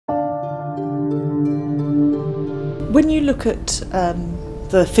When you look at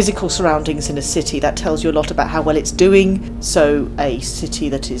the physical surroundings in a city, that tells you a lot about how well it's doing. So a city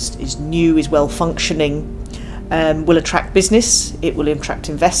that is new, is well functioning, will attract business, it will attract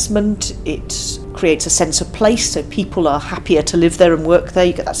investment, it creates a sense of place, so people are happier to live there and work there.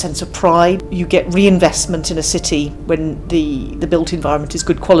 You get that sense of pride. You get reinvestment in a city when the built environment is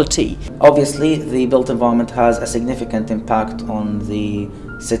good quality. Obviously, the built environment has a significant impact on the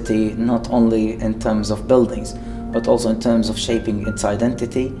city, not only in terms of buildings, but also in terms of shaping its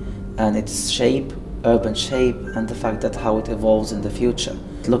identity and its shape, urban shape, and the fact that how it evolves in the future.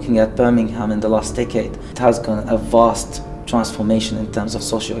 Looking at Birmingham in the last decade, it has gone a vast transformation in terms of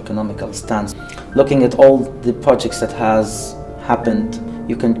socio-economical stance. Looking at all the projects that has happened,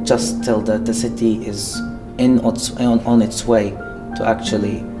 you can just tell that the city is on its way to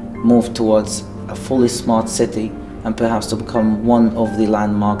actually move towards a fully smart city and perhaps to become one of the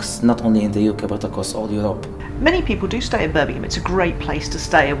landmarks not only in the UK but across all Europe. Many people do stay in Birmingham. It's a great place to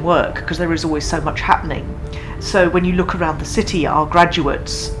stay and work because there is always so much happening. So when you look around the city, our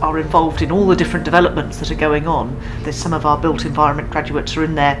graduates are involved in all the different developments that are going on. There's some of our built environment graduates are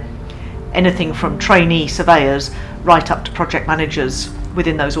in there, anything from trainee surveyors right up to project managers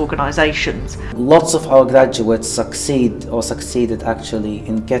within those organisations. Lots of our graduates succeeded actually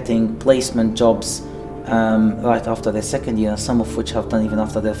in getting placement jobs right after their second year, some of which have done even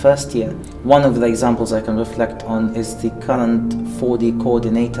after their first year. One of the examples I can reflect on is the current 4D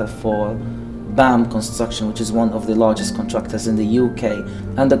coordinator for BAM Construction, which is one of the largest contractors in the UK.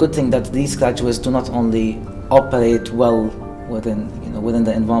 And the good thing that these graduates do not only operate well within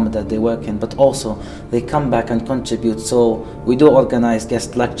the environment that they work in, but also they come back and contribute. So we do organize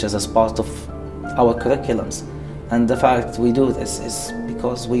guest lectures as part of our curriculums. And the fact we do this is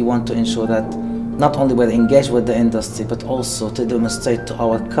because we want to ensure that not only we're engaged with the industry, but also to demonstrate to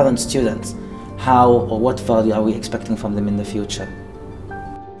our current students how or what value are we expecting from them in the future.